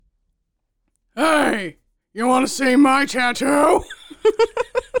Hey, you want to see my tattoo?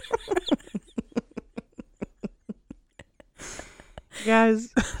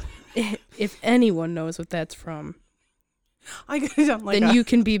 Guys, If anyone knows what that's from, I could have done like then you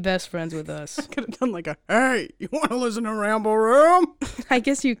can be best friends with us. could have done like a. Hey, you want to listen to Ramble Room? I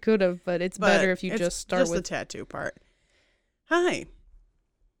guess you could have, but it's better if you it's just start just with... the tattoo part. Hi.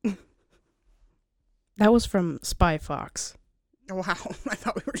 That was from Spy Fox. Wow, I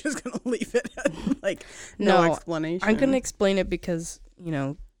thought we were just gonna leave it at, like no explanation. I'm going to explain it because,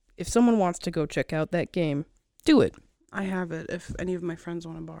 if someone wants to go check out that game, do it. I have it. If any of my friends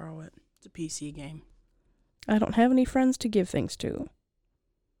want to borrow it, it's a PC game. I don't have any friends to give things to.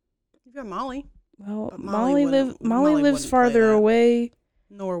 You've got Molly. Well, But Molly Molly lives wouldn't play farther that. away.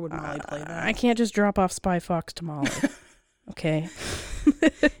 Nor would Molly play that. I can't just drop off Spy Fox to Molly. Okay.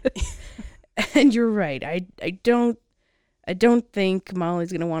 And you're right. I don't think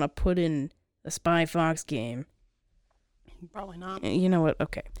Molly's gonna want to put in a Spy Fox game. Probably not. You know what?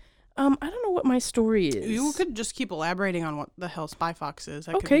 Okay. I don't know what my story is. You could just keep elaborating on what the hell Spy Fox is.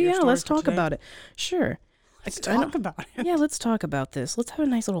 That could be Okay, your yeah, story let's for talk today. about it. Sure. Let's I don't- talk about it. Yeah, let's talk about this. Let's have a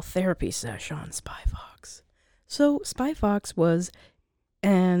nice little therapy session on Spy Fox. So, Spy Fox was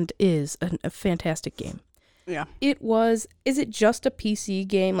and is a fantastic game. Yeah. Is it just a PC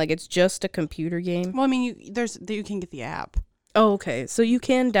game? Like, it's just a computer game? Well, I mean, you can get the app. Oh, okay. So you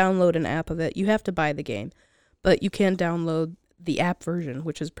can download an app of it. You have to buy the game, but you can download the app version,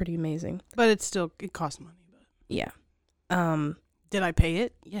 which is pretty amazing. But it costs money. But Yeah. did I pay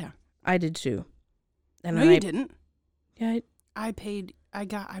it? Yeah. I did too. And No, you didn't. Yeah, I paid. I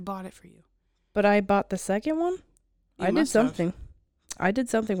bought it for you. but I bought the second one. You I did must have. something. I did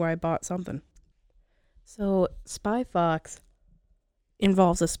something where I bought something. So Spy Fox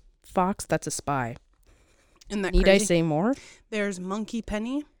involves a fox that's a spy. Isn't that Need crazy? I say more? There's Monkey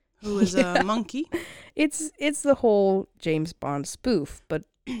Penny, who is a monkey. It's the whole James Bond spoof, but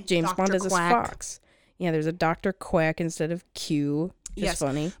James Dr. Bond is Quack. a fox. Yeah, there's a Dr. Quack instead of Q. Just Yes.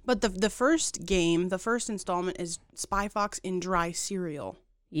 funny. But the first game, the first installment is Spy Fox in dry cereal.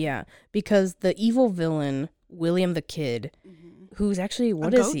 Yeah, because the evil villain, William the Kid, who's actually,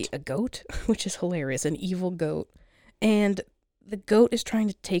 what is he? goat? A goat? Which is hilarious. An evil goat. And the goat is trying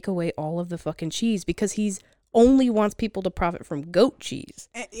to take away all of the fucking cheese because he's only wants people to profit from goat cheese.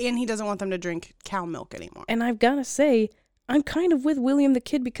 And he doesn't want them to drink cow milk anymore. And I've got to say, I'm kind of with William the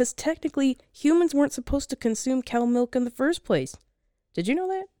Kid because technically humans weren't supposed to consume cow milk in the first place. Did you know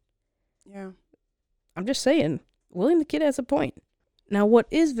that? Yeah. I'm just saying, William the Kid has a point. Now, what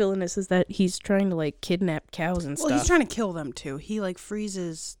is villainous is that he's trying to, like, kidnap cows and Well, stuff. he's trying to kill them too. He like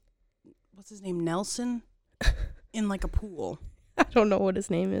freezes, what's his name, Nelson, in like a pool. I don't know what his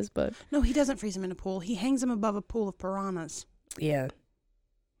name is, but No, he doesn't freeze him in a pool. He hangs him above a pool of piranhas. yeah.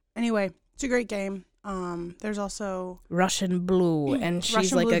 Anyway, it's a great game. There's also Russian Blue, and she's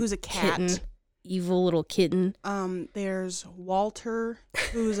Russian like Blue, a who's a cat. kitten, evil little kitten. There's Walter,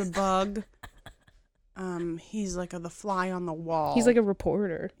 who's a bug. He's like the fly on the wall. He's like a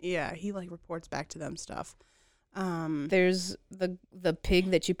reporter. yeah. He like reports back to them stuff. There's the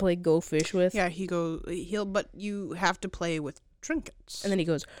pig that you play Go Fish with. Yeah, but you have to play with trinkets. And then he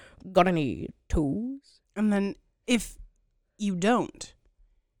goes, got any toes? And then if you don't,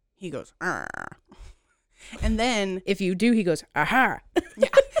 he goes, "Arr." And then If you do, he goes, aha. yeah.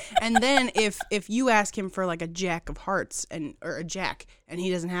 And then if you ask him for like a jack of hearts or a jack and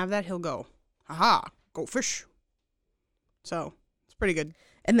he doesn't have that, he'll go, haha, go fish. So it's pretty good.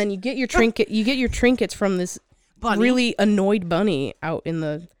 And then you get your trinkets from this Bunny. really annoyed bunny out in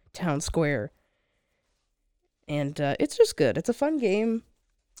the town square. And it's just good. It's a fun game.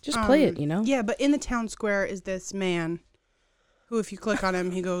 Just play it, you know? Yeah, but in the town square is this man who, if you click on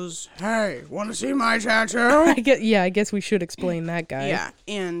him, he goes, Hey, want to see my tattoo? I guess we should explain that guy. yeah,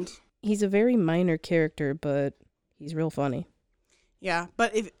 and He's a very minor character, but he's real funny. yeah,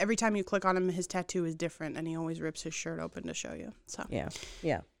 but if every time you click on him, his tattoo is different, and he always rips his shirt open to show you. So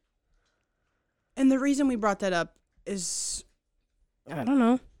Yeah. and the reason we brought that up is I don't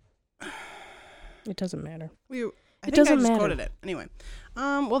know. It doesn't matter. I think doesn't I just matter. quoted it anyway.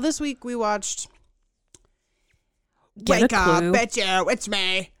 Well, this week we watched Get a Wake Up, Clue. It's You, It's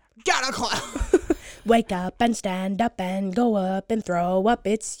Me, Get a Clue. Wake up and stand up and go up and throw up.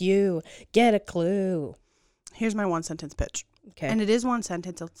 It's you. Get a clue. Here's my one sentence pitch. Okay. And it is one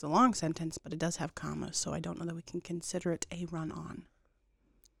sentence. It's a long sentence, but it does have commas, so I don't know that we can consider it a run-on.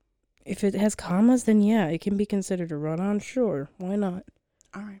 If it has commas, then yeah, it can be considered a run-on. Sure, why not?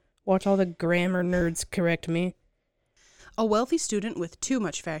 All right. Watch all the grammar nerds correct me. A wealthy student with too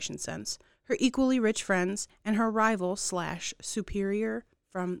much fashion sense, her equally rich friends, and her rival/superior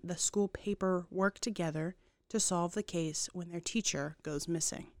from the school paper work together to solve the case when their teacher goes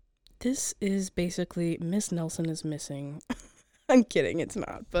missing. This is basically Miss Nelson is Missing. I'm kidding, it's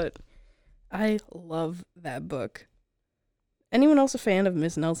not, but I love that book. Anyone else a fan of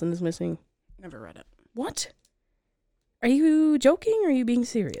Miss Nelson is Missing? Never read it. What? Are you joking or are you being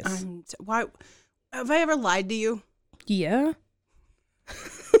serious? Why? Have I ever lied to you? Yeah.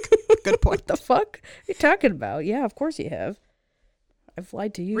 Good point. What the fuck are you talking about? Yeah, of course you have. I've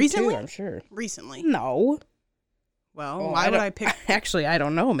lied to you Recently? too, I'm sure. Recently. No. Well, Well, why would I pick? Actually, I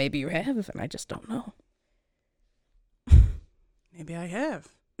don't know. Maybe you have, and I just don't know. Maybe I have.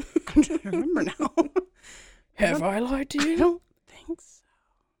 I'm trying to remember now. Have I lied to I you? don't think so.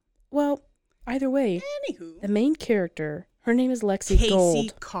 Well, either way, Anywho. the main character, her name is Lexi Casey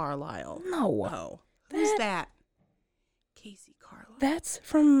Gold. Carlisle. No. Oh. Who's that? Casey Carlisle. That's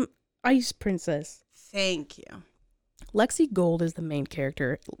from Ice Princess. Thank you. Lexi Gold is the main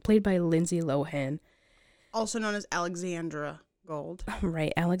character, played by Lindsay Lohan. Also known as Alexandra Gold.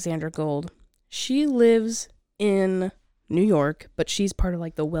 Right, Alexandra Gold. She lives in New York, but she's part of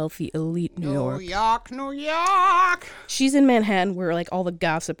like the wealthy elite New York. New York. She's in Manhattan where like all the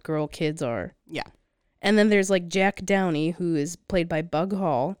Gossip Girl kids are. Yeah. And then there's like Jack Downey, who is played by Bug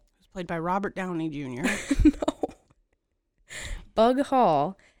Hall. Who's played by Robert Downey Jr. No. Bug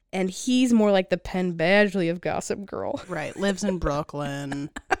Hall, and he's more like the Penn Badgley of Gossip Girl. Right. Lives in Brooklyn.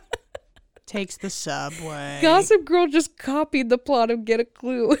 Takes the subway. Gossip Girl just copied the plot of Get a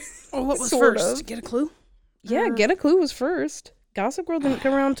Clue. Oh, what was Sort first? of. Get a clue? Yeah, Get a Clue was first. Gossip Girl didn't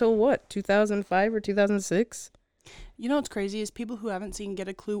come around till what, 2005 or 2006? You know what's crazy is people who haven't seen Get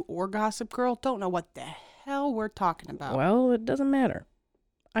a Clue or Gossip Girl don't know what the hell we're talking about. Well, it doesn't matter.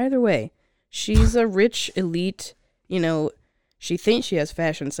 Either way, she's a rich elite, she thinks she has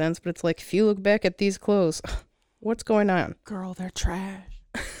fashion sense, but it's like, if you look back at these clothes, what's going on? Girl, they're trash.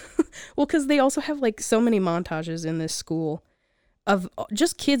 Well, because they also have like so many montages in this school of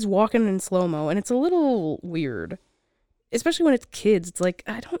just kids walking in slow-mo, and it's a little weird. Especially when it's kids. It's like,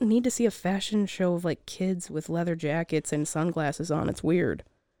 I don't need to see a fashion show of like kids with leather jackets and sunglasses on. It's weird.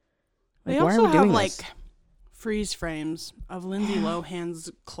 Like, They why also are we doing have like this? freeze frames of Lindsay Lohan's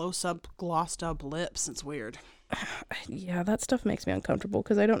close-up, glossed-up lips. It's weird. Yeah, that stuff makes me uncomfortable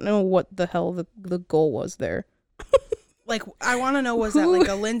because I don't know what the hell the goal was there. Like, I want to know, was that like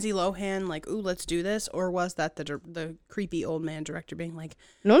a Lindsay Lohan, like, ooh, let's do this? Or was that the creepy old man director being like,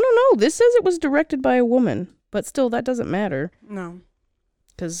 No. This says it was directed by a woman, but still, that doesn't matter. no.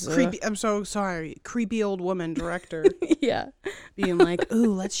 Because Creepy, I'm so sorry. Creepy old woman director yeah, being like,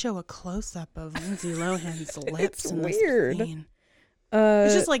 ooh, let's show a close-up of Lindsay Lohan's lips. It's in this weird. scene.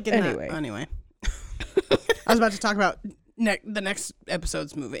 It's just like, anyway. Anyway. I was about to talk about the next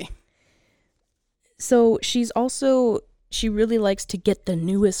episode's movie. So she really likes to get the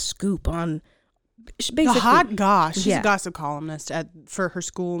newest scoop on basically The hot goss. She's Yeah. a gossip columnist for her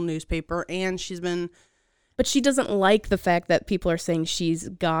school newspaper, and she's been... But she doesn't like the fact that people are saying she's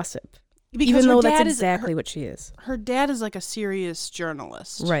gossip. Because Even her though dad that's is- exactly what she is. Her dad is like a serious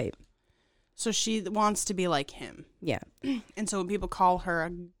journalist. Right. So she wants to be like him. Yeah. And so when people call her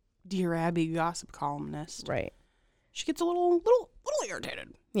a Dear Abby gossip columnist, Right. she gets a little irritated.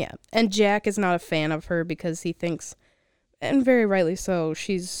 Yeah. And Jack is not a fan of her because he thinks, and very rightly so,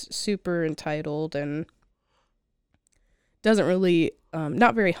 she's super entitled and doesn't really,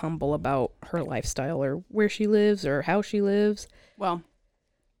 not very humble about her lifestyle or where she lives or how she lives. Well,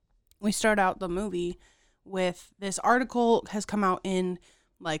 we start out the movie with this article has come out in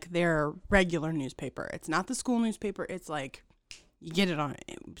like their regular newspaper. It's not the school newspaper. It's like you get it on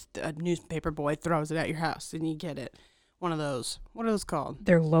a newspaper boy throws it at your house and you get it. One of those. What are those called?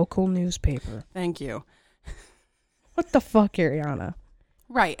 Their local newspaper. Thank you. What the fuck, Ariana?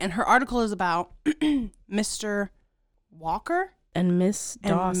 Right. And her article is about Mr. Walker And Miss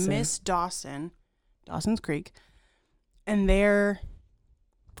and Dawson. Miss Dawson, Dawson's Creek, and they're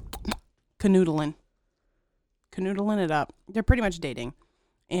canoodling it up. They're pretty much dating,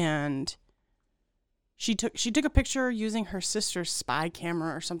 and she took a picture using her sister's spy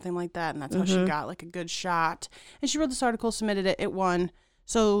camera or something like that, and that's how she got like a good shot. And she wrote this article, submitted it, it won.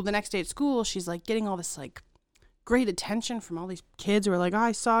 So the next day at school, she's like getting all this like great attention from all these kids who are like, oh,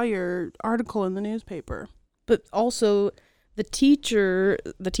 I saw your article in the newspaper. But also, the teachers,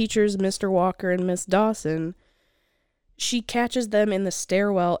 Mr. Walker and Miss Dawson, she catches them in the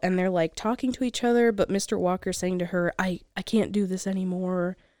stairwell and they're like talking to each other, but Mr. Walker saying to her, I can't do this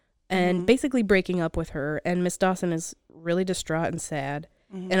anymore, and basically breaking up with her. And Miss Dawson is really distraught and sad.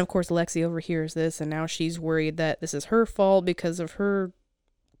 And of course, Lexi overhears this, and now she's worried that this is her fault because of her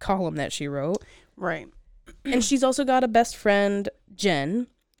column that she wrote. Right. And she's also got a best friend, Jen,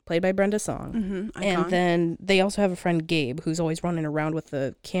 played by Brenda Song. Mm-hmm. And then they also have a friend, Gabe, who's always running around with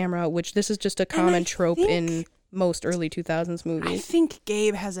the camera, which this is just a common trope in most early 2000s I movies. think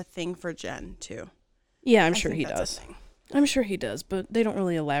Gabe has a thing for Jen, too. Yeah, I'm I sure think he that's a does. thing. I'm sure he does, but they don't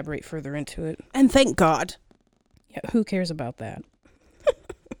really elaborate further into it. And thank God. Yeah, who cares about that?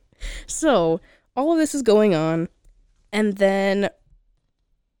 So, all of this is going on, and then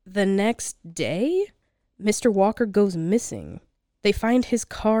the next day, Mr. Walker goes missing. They find his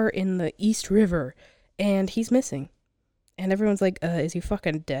car in the East River, and he's missing. And everyone's like, is he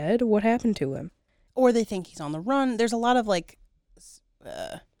fucking dead? What happened to him? Or they think he's on the run. There's a lot of, like,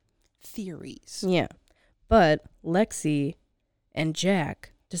 theories. Yeah. But Lexi and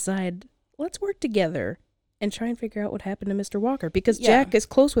Jack decide, let's work together and try and figure out what happened to Mr. Walker, because Yeah. Jack is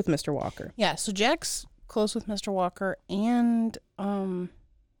close with Mr. Walker. Yeah, so Jack's close with Mr. Walker, and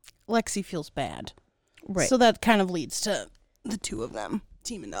Lexi feels bad. Right. So that kind of leads to the two of them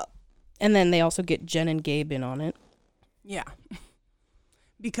teaming up. And then they also get Jen and Gabe in on it. Yeah.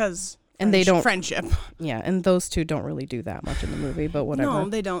 Because And they don't- friendship. Yeah, and those two don't really do that much in the movie, but whatever. No,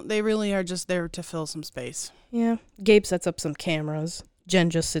 they don't. They really are just there to fill some space Yeah. Gabe sets up some cameras.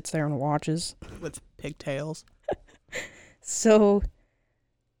 Jen just sits there and watches. with pigtails. So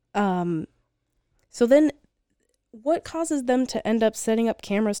then what causes them to end up setting up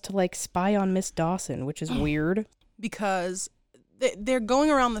cameras to like spy on Miss Dawson, which is weird? Because they're going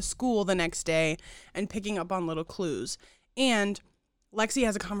around the school the next day and picking up on little clues. And Lexi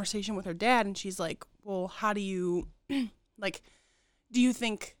has a conversation with her dad, and she's like, well, how do you, like, do you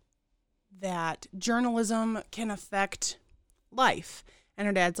think that journalism can affect life? And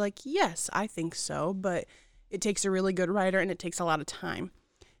her dad's like, yes, I think so, but it takes a really good writer and it takes a lot of time.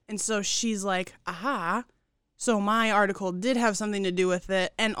 And so she's like, aha, so my article did have something to do with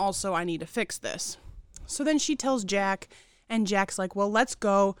it, and also I need to fix this. So then she tells Jack, and Jack's like, well, let's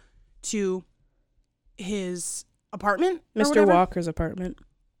go to his apartment, or Mr. whatever. Walker's apartment.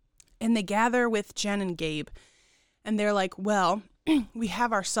 And they gather with Jen and Gabe, and they're like, well, we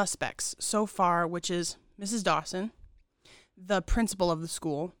have our suspects so far, which is Mrs. Dawson, the principal of the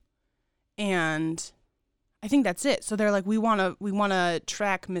school, and I think that's it. So they're like, we want to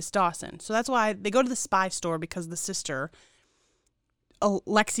track Miss Dawson. So that's why they go to the spy store, because the sister,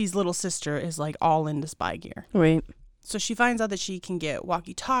 Lexi's little sister, is like all into spy gear. Right. So she finds out that she can get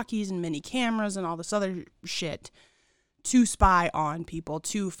walkie-talkies and mini cameras and all this other shit to spy on people,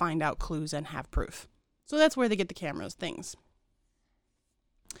 to find out clues and have proof. So that's where they get the cameras things.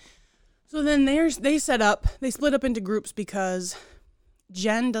 So then they set up, they split up into groups because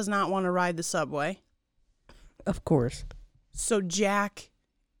Jen does not want to ride the subway. Of course. So Jack,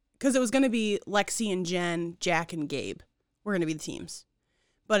 because it was going to be Lexi and Jen, Jack and Gabe were going to be the teams.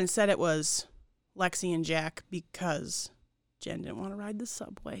 But instead it was Lexi and Jack, because Jen didn't want to ride the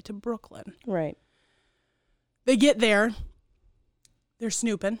subway to Brooklyn. Right. They get there. They're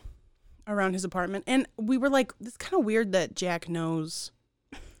snooping around his apartment. And we were like, it's kind of weird that Jack knows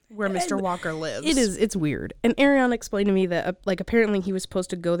where Mr. Walker lives. It's weird. And Ariana explained to me that, apparently he was supposed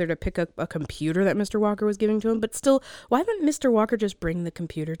to go there to pick up a computer that Mr. Walker was giving to him. But still, why didn't Mr. Walker just bring the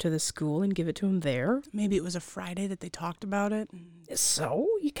computer to the school and give it to him there? Maybe it was a Friday that they talked about it. So?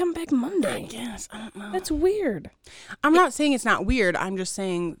 You come back Monday. Yes, I don't know. That's weird. I'm not saying it's not weird. I'm just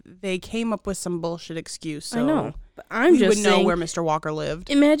saying they came up with some bullshit excuse. So I know. But I'm we just would saying, know where Mr. Walker lived.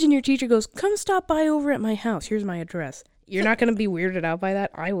 imagine your teacher goes, come stop by over at my house. Here's my address. You're not going to be weirded out by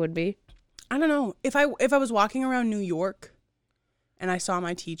that? I would be. I don't know. If I was walking around New York and I saw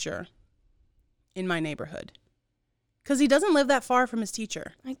my teacher in my neighborhood, because he doesn't live that far from his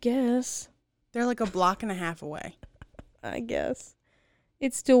teacher. I guess. They're like a block and a half away. I guess.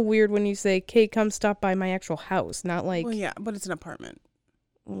 It's still weird when you say, Kate, come stop by my actual house. Not like, Well, yeah, but it's an apartment.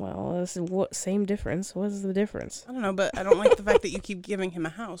 well, this is what same difference. What is the difference? I don't know, but I don't like the fact that you keep giving him a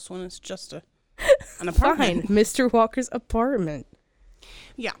house when it's just an Fine. apartment. Mr. Walker's apartment.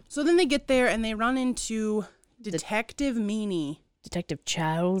 Yeah. So then they get there and they run into Detective Meany, Detective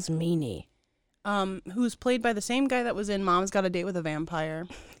Charles Meany. who's played by the same guy that was in Mom's Got a Date with a Vampire.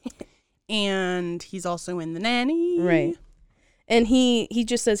 And he's also in The Nanny. Right. And he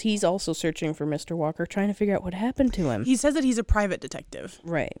just says he's also searching for Mr. Walker, trying to figure out what happened to him. He says that he's a private detective.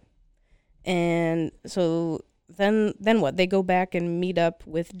 Right. And so then what? They go back and meet up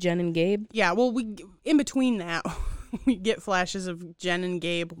with Jen and Gabe? Yeah, well, in between that, we get flashes of Jen and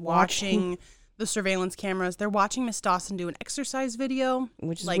Gabe watching the surveillance cameras. They're watching Miss Dawson do an exercise video,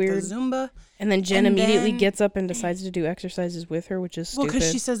 Which is like weird. the Zumba. And then Jen And immediately then- gets up and decides to do exercises with her, which is Well, stupid.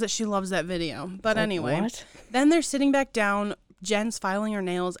 because she says that she loves that video. But Like, anyway, what? then they're sitting back down Jen's filing her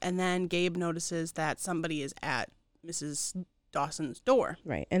nails, and then Gabe notices that somebody is at Mrs. Dawson's door.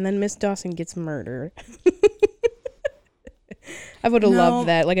 Right. And then Miss Dawson gets murdered. I would have No. loved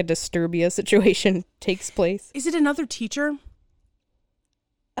that. Like a Disturbia situation takes place. Is it another teacher?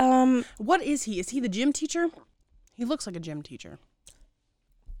 What is he? Is he the gym teacher? He looks like a gym teacher.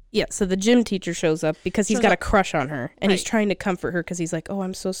 Yeah, so the gym teacher shows up because he's Shows got up. a crush on her. And he's Right. trying to comfort her because he's like, oh,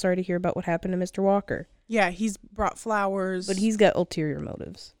 I'm so sorry to hear about what happened to Mr. Walker. Yeah, he's brought flowers. But he's got ulterior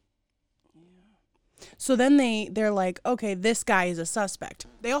motives. So then they're like, okay, this guy is a suspect.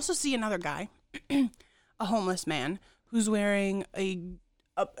 They also see another guy, a homeless man, who's wearing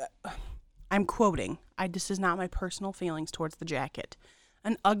I'm quoting, this is not my personal feelings towards the jacket,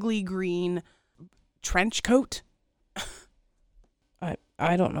 an ugly green trench coat.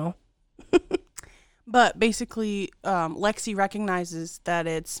 I don't know. But basically, Lexi recognizes that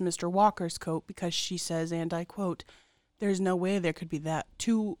it's Mr. Walker's coat because she says, and I quote, there's no way there could be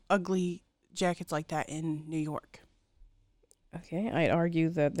two ugly jackets like that in New York. Okay, I'd argue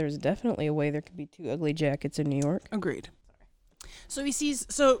that there's definitely a way there could be 2 ugly jackets in New York. Agreed. So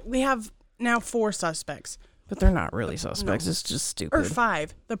we have now 4 suspects. But they're not really suspects. No. It's just stupid. Or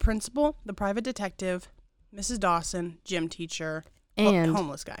 5. The principal, the private detective, Mrs. Dawson, gym teacher, And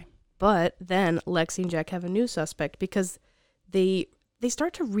homeless guy. But then Lexi and Jack have a new suspect because they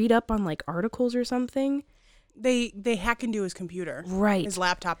start to read up on like articles or something. They hack into his computer. Right. His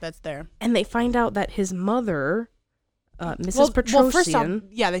laptop that's there. And they find out that his mother, Mrs.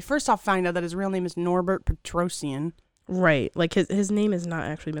 Petrosian. They first off find out that his real name is Norbert Petrosian. Right. Like his name is not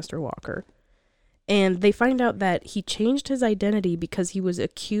actually Mr. Walker. And they find out that he changed his identity because he was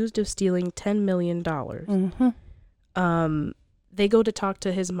accused of stealing $10 million. Mm-hmm. They go to talk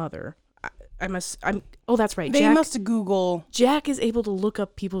to his mother. Oh, that's right. They must Google. Jack is able to look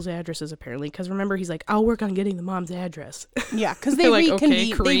up people's addresses apparently because remember he's like, I'll work on getting the mom's address. Yeah, because They're like, okay,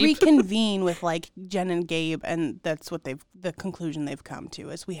 they creep. reconvene with like Jen and Gabe, and that's what the conclusion they've come to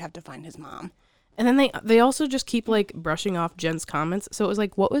is we have to find his mom. And then they also just keep like brushing off Jen's comments. So it was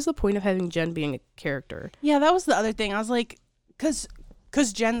like, what was the point of having Jen being a character? Yeah, that was the other thing. I was like, because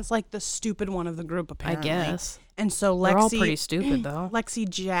Jen's like the stupid one of the group apparently. I guess. And so Lexi, They're all pretty stupid though. Lexi,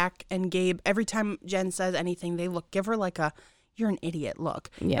 Jack, and Gabe, every time Jen says anything, they give her like you're an idiot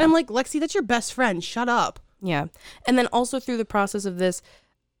look. Yeah. And I'm like, Lexi, that's your best friend. Shut up. Yeah. And then also through the process of this,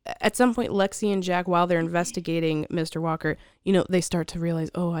 at some point, Lexi and Jack, while they're investigating Mr. Walker, they start to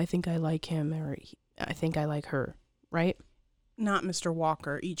realize, oh, I think I like him or I think I like her, right? Not Mr.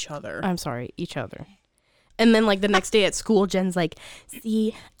 Walker, each other. I'm sorry, each other. And then like the next day at school, Jen's like,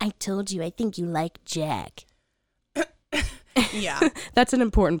 see, I told you, I think you like Jack. Yeah. That's an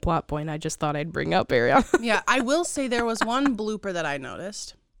important plot point I just thought I'd bring up, Ariana. Yeah, I will say there was one blooper that I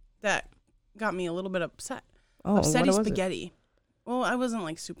noticed that got me a little bit upset. Oh, Upsetty what was it? spaghetti. Well, I wasn't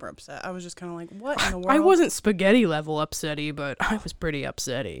like super upset. I was just kind of like, what in the world? I wasn't spaghetti level upsetty, but I was pretty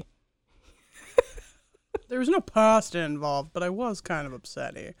upsetty. There was no pasta involved, but I was kind of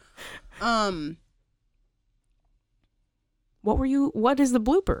upsetty. What is the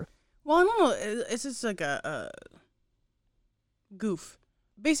blooper? Well, I don't know. It's just like a goof.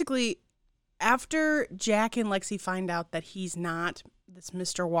 Basically, after Jack and Lexi find out that he's not this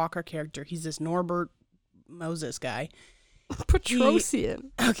Mr. Walker character, he's this Norbert Moses guy. Petrosian.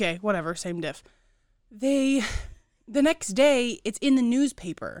 Okay, whatever, same diff. The next day, it's in the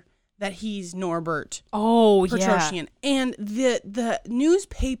newspaper that he's Norbert Oh, Petrosian. yeah. And the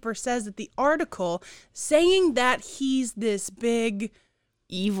newspaper says that the article saying that he's this big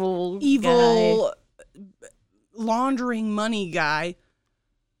Evil evil laundering money guy.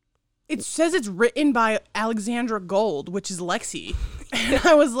 It says it's written by Alexandra Gold, which is Lexi. And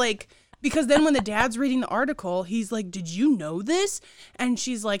I was like, because then when the dad's reading the article, he's like, did you know this? And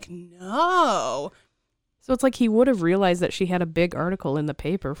she's like, no. So it's like he would have realized that she had a big article in the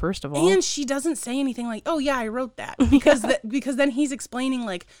paper, first of all. And she doesn't say anything like, oh, yeah, I wrote that. Because because then he's explaining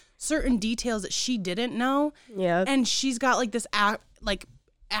like certain details that she didn't know. Yeah. And she's got like this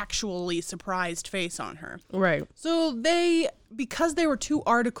actually surprised face on her. Right. So because there were 2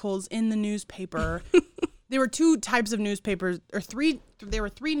 articles in the newspaper, there were 2 types of newspapers, there were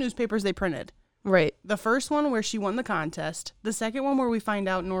 3 newspapers they printed. Right. The first one where she won the contest, the second one where we find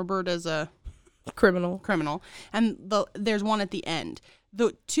out Norbert is a Criminal. and there's one at the end.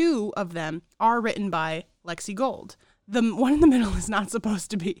 The 2 of them are written by Lexi Gold. The one in the middle is not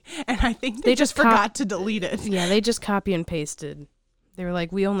supposed to be, and I think they just forgot to delete it. Yeah, they just copy and pasted. They were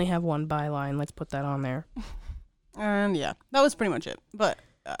like, we only have one byline. Let's put that on there. And yeah, that was pretty much it. But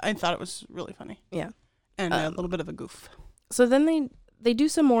I thought it was really funny. Yeah. And a little bit of a goof. So then they do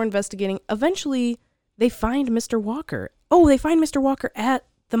some more investigating. Eventually, they find Mr. Walker. Oh, they find Mr. Walker at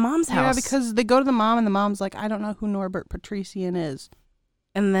the mom's house. Yeah, because they go to the mom and the mom's like, I don't know who Norbert Patrician is.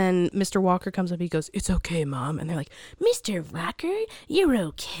 And then Mr. Walker comes up. He goes, "It's okay, Mom." And they're like, "Mr. Walker, you're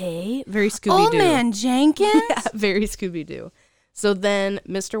okay." Very Scooby-Doo. Old man Jenkins? Yeah, very Scooby-Doo. So then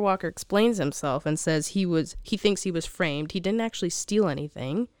Mr. Walker explains himself and says he thinks he was framed. He didn't actually steal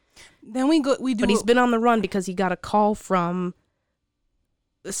anything. Then we do. But he's been on the run because he got a call from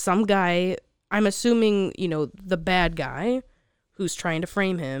some guy, I'm assuming, the bad guy who's trying to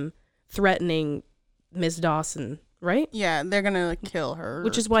frame him, threatening Miss Dawson, right? Yeah, they're going to kill her.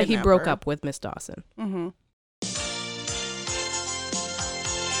 Which is why he broke up with Miss Dawson. Mm-hmm.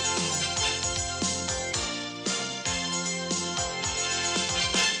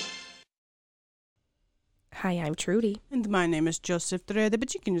 Hi, I'm Trudy. And my name is Joseph Dröde,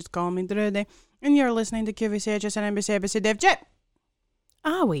 but you can just call me Dröde. And you're listening to QVCHS and NBC ABC Dev Jet.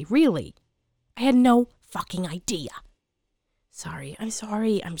 Are we? Really? I had no fucking idea. Sorry. I'm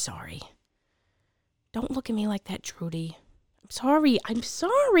sorry. Don't look at me like that, Trudy. I'm sorry.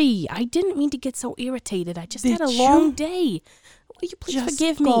 I didn't mean to get so irritated. I just had a long day. Will you please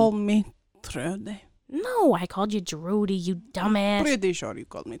forgive me? Just call me Dröde. No, I called you Trudy, you dumbass. Pretty sure you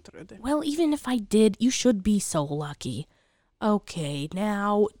called me Dröde. Well, even if I did, you should be so lucky. Okay,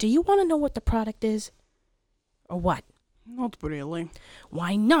 now, do you want to know what the product is? Or what? Not really.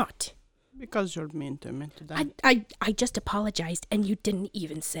 Why not? Because you're mean to me today. I just apologized and you didn't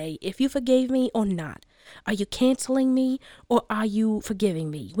even say if you forgave me or not. Are you canceling me or are you forgiving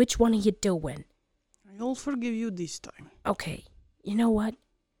me? Which one are you doing? I'll forgive you this time. Okay, you know what?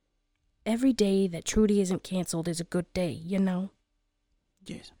 Every day that Trudy isn't canceled is a good day, you know?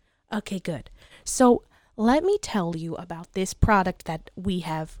 Yes. Okay, good. So, let me tell you about this product that we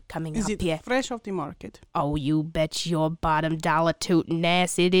have coming up here. Is it fresh off the market? Oh, you bet your bottom dollar tootin'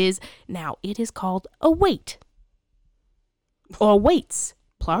 ass it is. Now, it is called a weight. Or weights,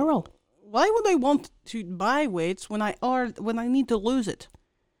 plural. Why would I want to buy weights when I need to lose it?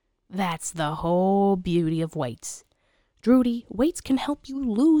 That's the whole beauty of weights. Drudy, weights can help you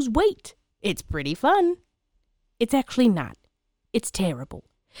lose weight. It's pretty fun. It's actually not. It's terrible.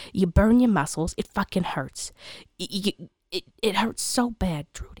 You burn your muscles. It fucking hurts. It hurts so bad,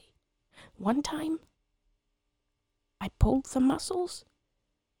 Drudy. One time, I pulled some muscles.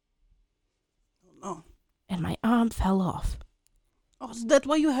 Oh. And my arm fell off. Oh, is that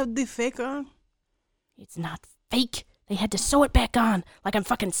why you have the fake arm? It's not fake. They had to sew it back on like I'm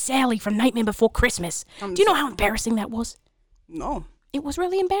fucking Sally from Nightmare Before Christmas. Do you know how embarrassing that was? No. It was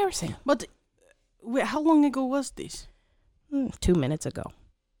really embarrassing. But wait, how long ago was this? 2 minutes ago.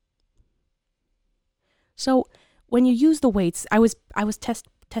 So when you use the weights, I was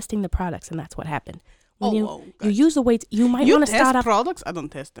testing the products, and that's what happened. When you use the weights, you might want to start off. Products? I don't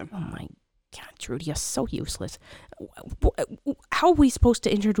test them. Oh my God, Trudy, you're so useless. How are we supposed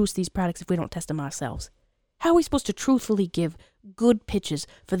to introduce these products if we don't test them ourselves? How are we supposed to truthfully give good pitches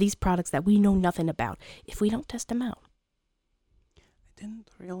for these products that we know nothing about if we don't test them out? I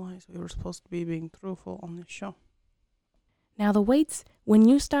didn't realize we were supposed to be being truthful on this show. Now, the weights, when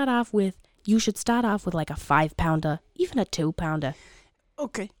you start off with, you should start off with like a 5-pounder, even a 2-pounder.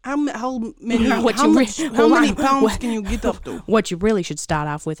 Okay, how many What pounds can you get up to? What you really should start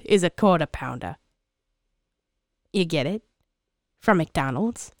off with is a 1/4-pounder. You get it? From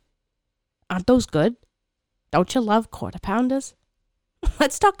McDonald's. Aren't those good? Don't you love 1/4-pounders?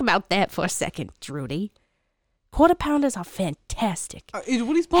 Let's talk about that for a second, Trudy. 1/4-pounders are fantastic. Is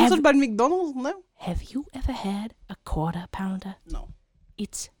really sponsored by McDonald's? No. Have you ever had a 1/4-pounder? No.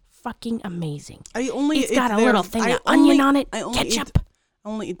 It's fucking amazing. It's got a little thing of onion on it, ketchup. I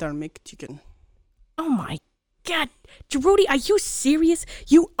only eat their McChicken. Oh my God. Trudy, are you serious?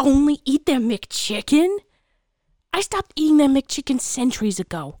 You only eat their McChicken? I stopped eating their McChicken centuries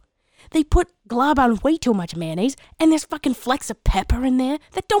ago. They put glob on way too much mayonnaise, and there's fucking flecks of pepper in there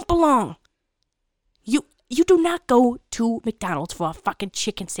that don't belong. You do not go to McDonald's for a fucking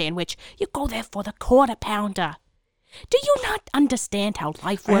chicken sandwich. You go there for the 1/4-pounder. Do you not understand how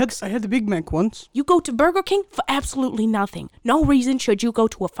life works? I had a Big Mac once. You go to Burger King for absolutely nothing. No reason should you go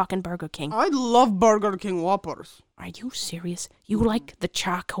to a fucking Burger King. I love Burger King Whoppers. Are you serious? You like the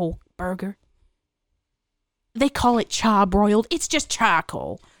charcoal burger? They call it charbroiled. It's just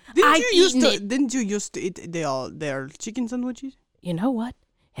charcoal. Didn't you used to eat their chicken sandwiches? You know what?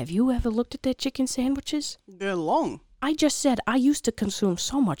 Have you ever looked at their chicken sandwiches? They're long. I just said I used to consume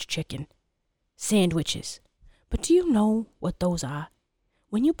so much chicken. Sandwiches. But do you know what those are?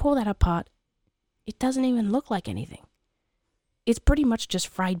 When you pull that apart, it doesn't even look like anything. It's pretty much just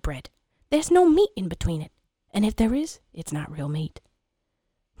fried bread. There's no meat in between it. And if there is, it's not real meat.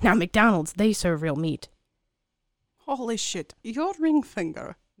 Now, McDonald's, they serve real meat. Holy shit, your ring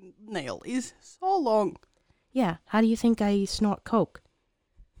finger nail is so long. Yeah, how do you think I snort coke?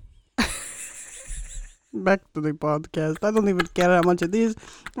 Back to the podcast. I don't even care how much it is.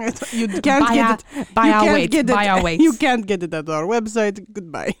 You can't Buy get it. buy You our can't weights, get it. buy our weights. You can't get it at our website.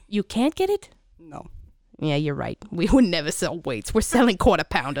 Goodbye. You can't get it? No. Yeah, you're right. We would never sell weights. We're selling quarter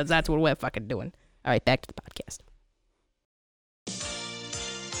pounders. That's what we're fucking doing. All right, back to the podcast.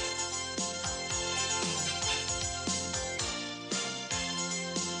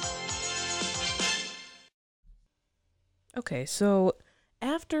 Okay, so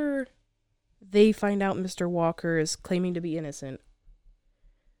after they find out Mr. Walker is claiming to be innocent,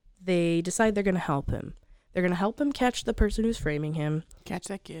 they decide they're going to help him. They're going to help him catch the person who's framing him. Catch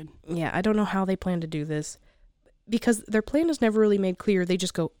that kid. Yeah, I don't know how they plan to do this because their plan is never really made clear. They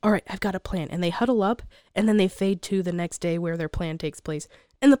just go, all right, I've got a plan. And they huddle up and then they fade to the next day where their plan takes place.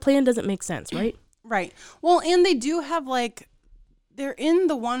 And the plan doesn't make sense, right? Right. Well, and they do have like, they're in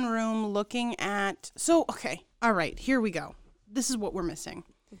the one room looking at, so, okay. All right, here we go. This is what we're missing.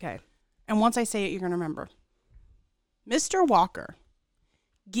 Okay. And once I say it, you're going to remember. Mr. Walker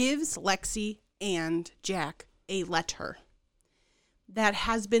gives Lexi and Jack a letter that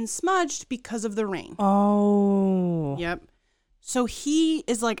has been smudged because of the rain. Oh. Yep. So he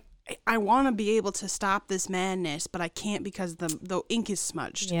is like, I want to be able to stop this madness, but I can't because the ink is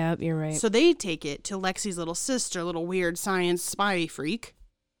smudged. Yeah, you're right. So they take it to Lexi's little sister, little weird science spy freak.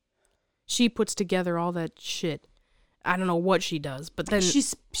 She puts together all that shit. I don't know what she does, but then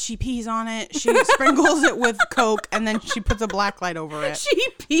She pees on it, she sprinkles it with Coke, and then she puts a black light over it. she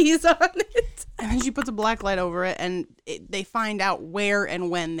pees on it. And then she puts a black light over it, and they find out where and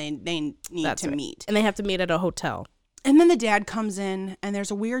when they need That's to right. meet. And they have to meet at a hotel. And then the dad comes in, and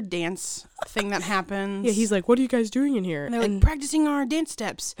there's a weird dance thing that happens. Yeah, he's like, what are you guys doing in here? And they're like, practicing our dance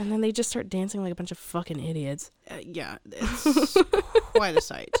steps. And then they just start dancing like a bunch of fucking idiots. Yeah, it's quite a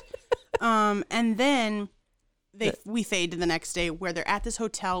sight. And then we fade to the next day where they're at this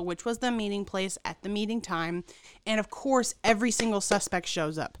hotel, which was the meeting place at the meeting time. And of course, every single suspect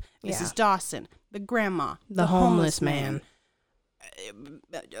shows up. Yeah. Mrs. Dawson, the grandma, The homeless man.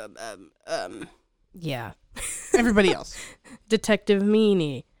 Yeah. Everybody else. Detective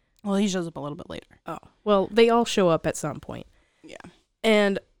Meanie. Well, he shows up a little bit later. Oh. Well, they all show up at some point. Yeah.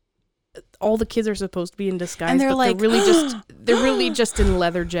 And all the kids are supposed to be in disguise, And they're but like, they're really just in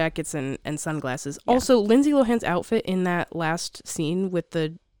leather jackets and sunglasses. Yeah. Also, Lindsay Lohan's outfit in that last scene with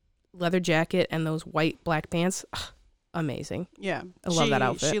the leather jacket and those white black pants, amazing. Yeah. I love that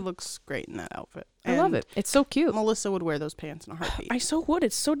outfit. She looks great in that outfit. I love it. It's so cute. Melissa would wear those pants in a heartbeat. I so would.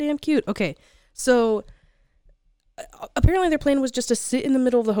 It's so damn cute. Okay, so apparently their plan was just to sit in the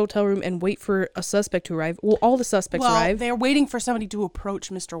middle of the hotel room and wait for a suspect to arrive. Well, all the suspects arrive. They're waiting for somebody to approach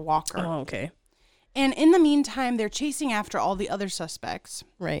Mr. Walker. Oh, okay. And in the meantime, they're chasing after all the other suspects.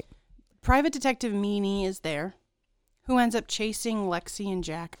 Right. Private Detective Meanie is there, who ends up chasing Lexi and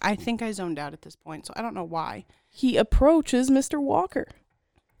Jack. I think I zoned out at this point, so I don't know why. He approaches Mr. Walker.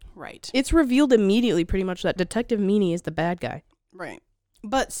 Right. It's revealed immediately, pretty much, that Detective Meanie is the bad guy. Right.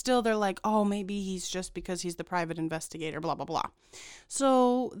 But still, they're like, oh, maybe he's just because he's the private investigator, blah, blah, blah.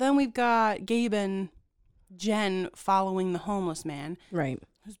 So then we've got Gabe and Jen following the homeless man. Right.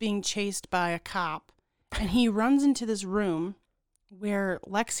 Who's being chased by a cop. And he runs into this room where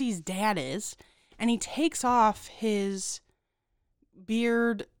Lexi's dad is. And he takes off his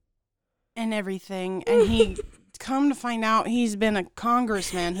beard and everything. And he... come to find out he's been a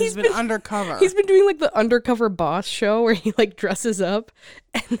congressman who's been undercover. He's been doing like the undercover boss show where he like dresses up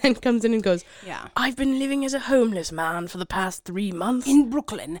and then comes in and goes, yeah, I've been living as a homeless man for the past 3 months in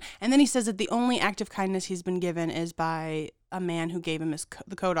Brooklyn. And then he says that the only act of kindness he's been given is by a man who gave him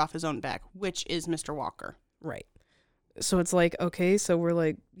the coat off his own back, which is Mr. Walker. Right. So it's like, okay, so we're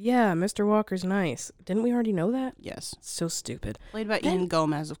like, yeah, Mr. Walker's nice. Didn't we already know that? Yes. So stupid. Played by Ian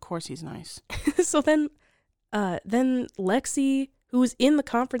Gomez. Of course he's nice. So then Lexi, who was in the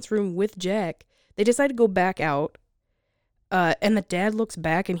conference room with Jack, they decide to go back out. And the dad looks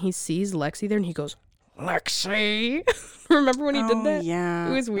back and he sees Lexi there and he goes, Lexi. Remember when he did that? Yeah.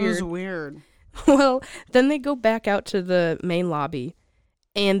 It was weird. It was weird. Well, then they go back out to the main lobby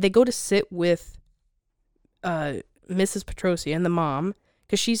and they go to sit with Mrs. Petrosi and the mom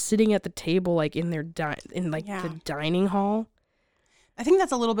because she's sitting at the table like in their the dining hall. I think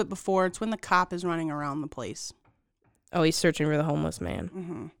that's a little bit before. It's when the cop is running around the place. Oh, he's searching for the homeless man.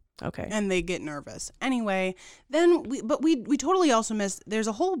 Mm-hmm. Okay. And they get nervous. Anyway, then we totally also missed, there's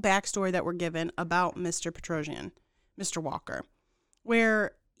a whole backstory that we're given about Mr. Petrosian, Mr. Walker,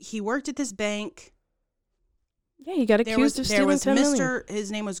 where he worked at this bank. Yeah, he got accused of stealing $10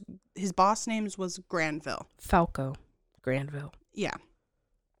 million. His boss name was Granville. Falco. Granville. Yeah.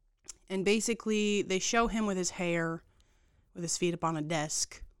 And basically, they show him with his hair, with his feet up on a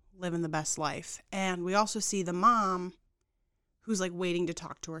desk, living the best life. And we also see the mom who's like waiting to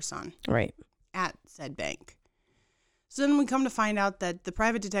talk to her son. Right. At said bank. So then we come to find out that the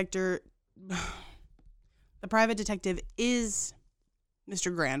private detective is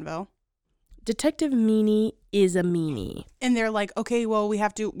Mr. Granville. Detective Meanie is a meanie. And they're like, okay, well,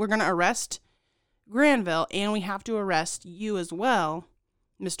 we're going to arrest Granville and we have to arrest you as well,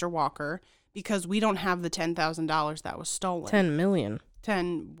 Mr. Walker, because we don't have the $10,000 that was stolen. $10 million.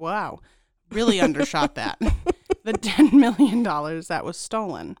 Wow. Really undershot that. The $10 million that was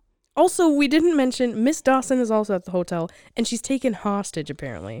stolen. Also, we didn't mention Miss Dawson is also at the hotel, and she's taken hostage,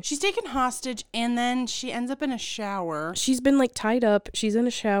 apparently. She's taken hostage, and then she ends up in a shower. She's been, like, tied up. She's in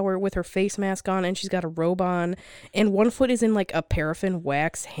a shower with her face mask on, and she's got a robe on, and one foot is in, like, a paraffin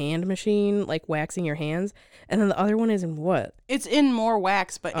wax hand machine, like, waxing your hands, and then the other one is in what? It's in more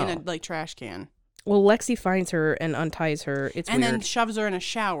wax, but in a, like, trash can. Well, Lexi finds her and unties her. It's and weird. Then shoves her in a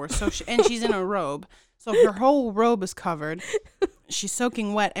shower, and she's in a robe, so her whole robe is covered. She's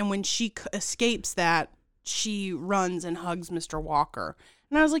soaking wet, and when she escapes that, she runs and hugs Mr. Walker.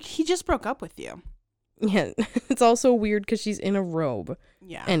 And I was like, he just broke up with you. Yeah, it's also weird because she's in a robe.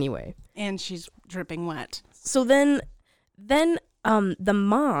 Yeah. Anyway. And she's dripping wet. So then the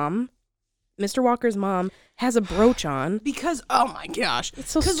mom, Mr. Walker's mom, has a brooch on. Because, oh my gosh.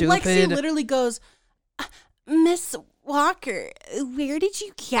 It's so stupid. Because Lexi literally goes, Miss Walker, where did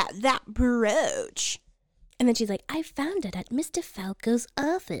you get that brooch? And then she's like, I found it at Mr. Falco's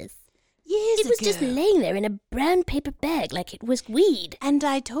office. Years It was ago. just laying there in a brown paper bag like it was weed. And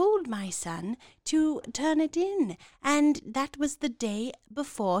I told my son to turn it in. And that was the day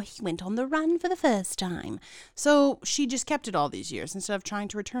before he went on the run for the first time. So she just kept it all these years instead of trying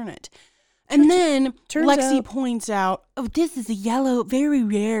to return it. And then Lexi points out, oh, this is a very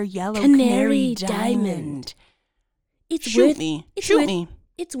rare yellow canary diamond. Shoot me.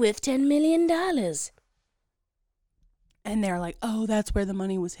 It's worth $10 million. And they're like, oh, that's where the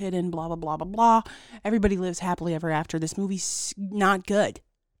money was hidden, blah, blah, blah, blah, blah. Everybody lives happily ever after. This movie's not good.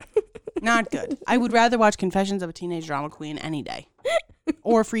 Not good. I would rather watch Confessions of a Teenage Drama Queen any day.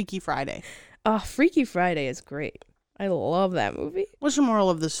 Or Freaky Friday. Freaky Friday is great. I love that movie. What's your moral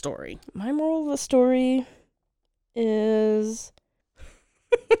of the story? My moral of the story is...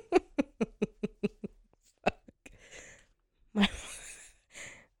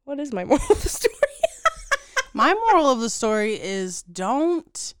 What is my moral of the story? My moral of the story is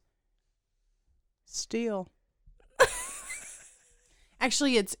don't steal.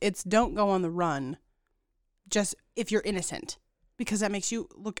 Actually, it's don't go on the run. Just if you're innocent, because that makes you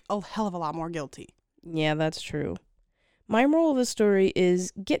look a hell of a lot more guilty. Yeah, that's true. My moral of the story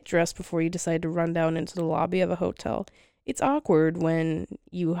is get dressed before you decide to run down into the lobby of a hotel. It's awkward when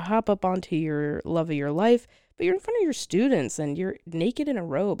you hop up onto your love of your life, but you're in front of your students and you're naked in a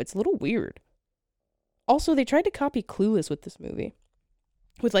robe. It's a little weird. Also, they tried to copy Clueless with this movie.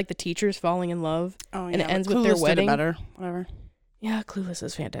 With, like, the teachers falling in love. Oh, yeah. And it ends with Clueless their did it wedding. better. Whatever. Yeah, Clueless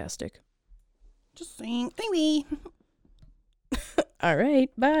is fantastic. Just saying. Anyway. All right.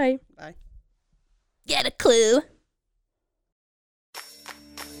 Bye. Bye. Get a clue.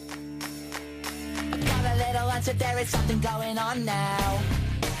 Got a little answer, there is something going on now.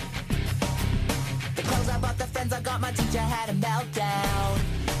 The clothes I bought, the friends I got, my teacher had a meltdown.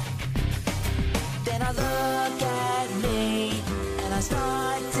 Then I look at me, and I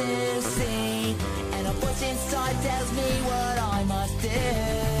start to see, and a voice inside tells me what I must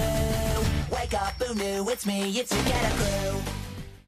do. Wake up, who knew? It's me, it's you, Get a Clue.